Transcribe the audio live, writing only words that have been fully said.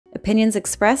Opinions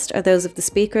expressed are those of the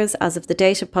speakers as of the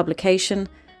date of publication,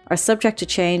 are subject to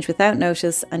change without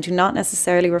notice, and do not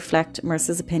necessarily reflect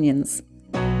Mercer's opinions.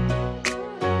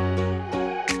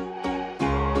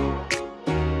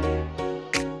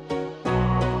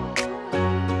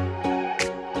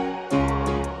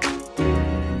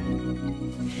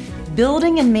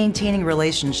 Building and maintaining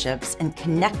relationships and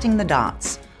connecting the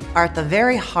dots are at the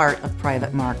very heart of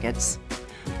private markets.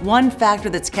 One factor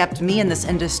that's kept me in this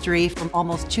industry for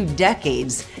almost 2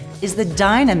 decades is the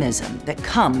dynamism that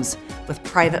comes with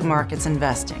private markets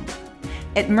investing.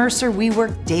 At Mercer, we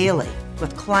work daily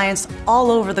with clients all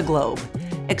over the globe,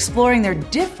 exploring their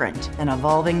different and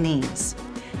evolving needs.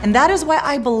 And that is why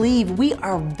I believe we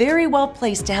are very well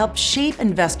placed to help shape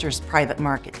investors' private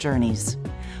market journeys.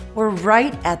 We're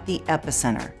right at the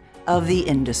epicenter of the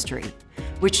industry,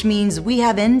 which means we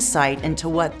have insight into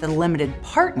what the limited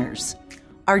partners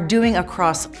are doing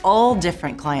across all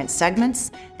different client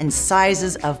segments and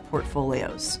sizes of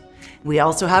portfolios. We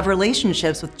also have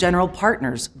relationships with general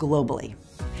partners globally.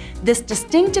 This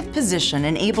distinctive position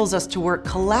enables us to work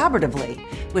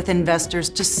collaboratively with investors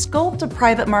to sculpt a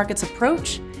private markets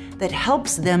approach that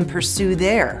helps them pursue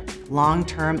their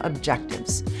long-term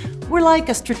objectives. We're like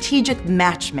a strategic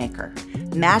matchmaker,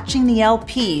 matching the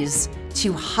LPs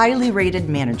to highly rated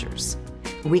managers.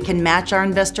 We can match our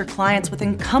investor clients with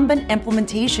incumbent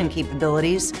implementation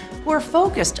capabilities who are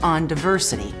focused on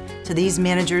diversity to these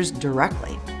managers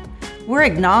directly. We're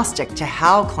agnostic to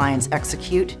how clients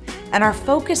execute and are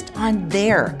focused on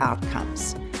their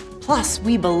outcomes. Plus,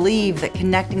 we believe that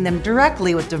connecting them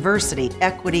directly with diversity,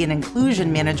 equity, and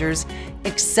inclusion managers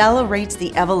accelerates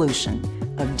the evolution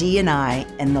of D&I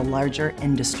in the larger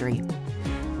industry.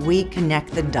 We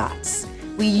connect the dots.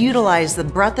 We utilize the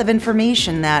breadth of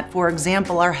information that, for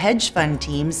example, our hedge fund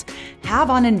teams have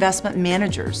on investment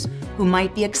managers who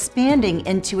might be expanding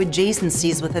into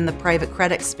adjacencies within the private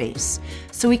credit space,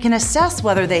 so we can assess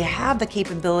whether they have the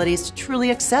capabilities to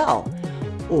truly excel.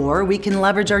 Or we can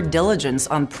leverage our diligence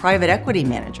on private equity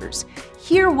managers,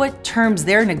 hear what terms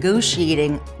they're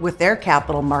negotiating with their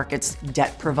capital markets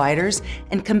debt providers,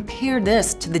 and compare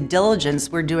this to the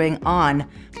diligence we're doing on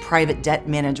private debt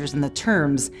managers and the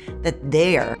terms that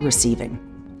they are receiving.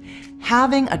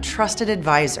 Having a trusted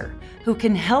advisor who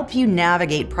can help you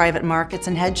navigate private markets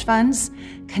and hedge funds,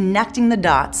 connecting the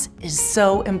dots is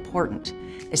so important,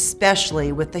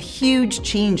 especially with the huge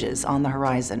changes on the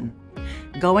horizon.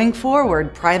 Going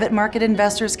forward, private market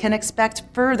investors can expect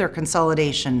further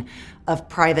consolidation of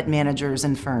private managers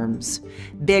and firms,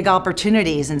 big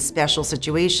opportunities in special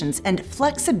situations, and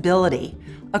flexibility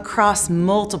across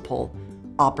multiple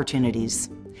opportunities.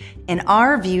 In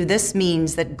our view, this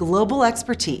means that global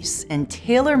expertise and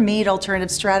tailor-made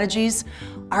alternative strategies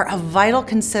are a vital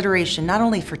consideration not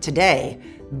only for today,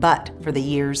 but for the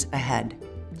years ahead.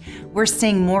 We're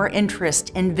seeing more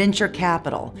interest in venture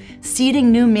capital,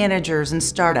 seeding new managers and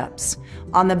startups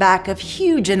on the back of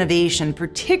huge innovation,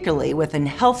 particularly within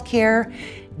healthcare,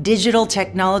 digital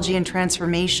technology and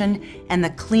transformation, and the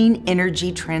clean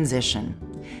energy transition.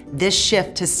 This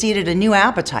shift has seeded a new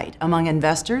appetite among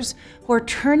investors who are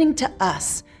turning to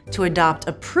us to adopt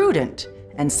a prudent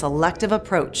and selective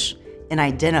approach in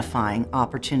identifying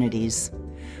opportunities.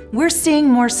 We're seeing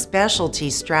more specialty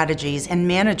strategies and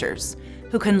managers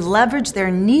who can leverage their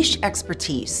niche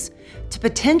expertise to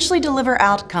potentially deliver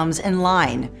outcomes in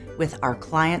line with our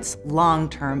clients'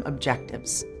 long-term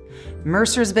objectives.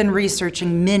 Mercer's been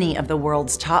researching many of the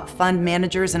world's top fund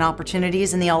managers and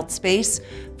opportunities in the alt space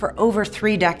for over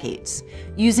 3 decades,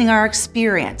 using our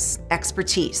experience,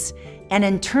 expertise, and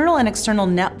internal and external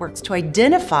networks to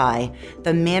identify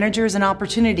the managers and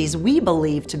opportunities we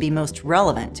believe to be most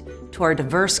relevant to our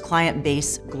diverse client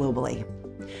base globally.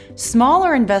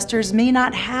 Smaller investors may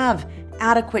not have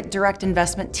adequate direct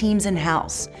investment teams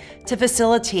in-house to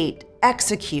facilitate,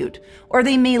 execute, or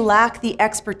they may lack the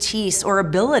expertise or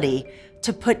ability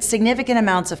to put significant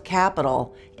amounts of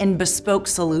capital in bespoke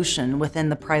solution within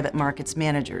the private markets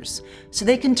managers, so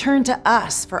they can turn to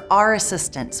us for our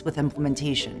assistance with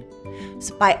implementation.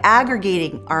 So by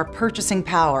aggregating our purchasing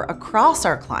power across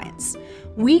our clients,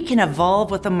 we can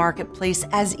evolve with the marketplace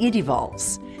as it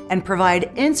evolves and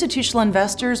provide institutional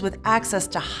investors with access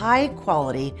to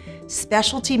high-quality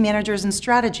specialty managers and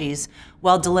strategies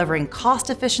while delivering cost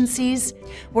efficiencies.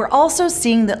 We're also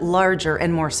seeing that larger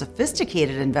and more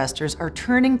sophisticated investors are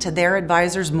turning to their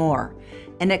advisors more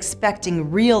and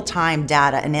expecting real-time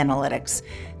data and analytics,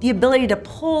 the ability to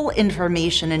pull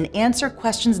information and answer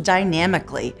questions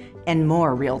dynamically and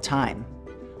more real-time.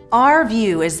 Our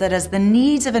view is that as the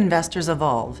needs of investors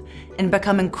evolve and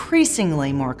become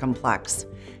increasingly more complex,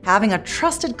 Having a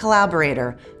trusted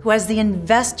collaborator who has the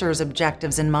investor's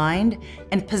objectives in mind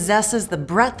and possesses the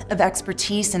breadth of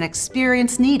expertise and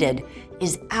experience needed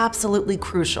is absolutely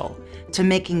crucial to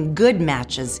making good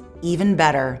matches even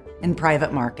better in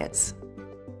private markets.